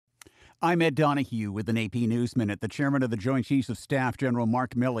I'm Ed Donahue with an AP News Minute. The chairman of the Joint Chiefs of Staff, General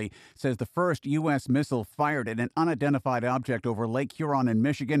Mark Milley, says the first U.S. missile fired at an unidentified object over Lake Huron in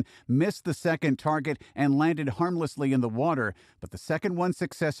Michigan missed the second target and landed harmlessly in the water, but the second one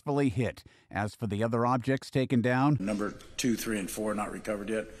successfully hit. As for the other objects taken down, Number 2, 3, and 4 not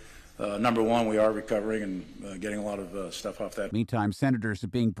recovered yet. Number 1, we are recovering and getting a lot of stuff off that. Meantime, senators are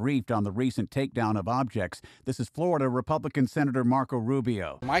being briefed on the recent takedown of objects. This is Florida Republican Senator Marco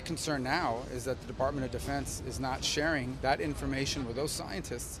Rubio. My concern now is that the Department of Defense is not sharing that information with those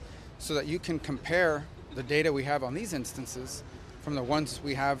scientists so that you can compare the data we have on these instances from the ones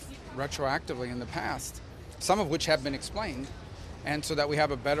we have retroactively in the past, some of which have been explained, and so that we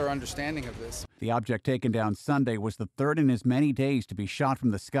have a better understanding of this. The object taken down Sunday was the third in as many days to be shot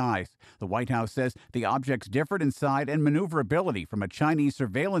from the skies. The White House says the objects differed in size and maneuverability from a Chinese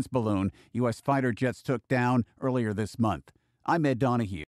surveillance balloon U.S. fighter jets took down earlier this month. I'm Ed Donahue.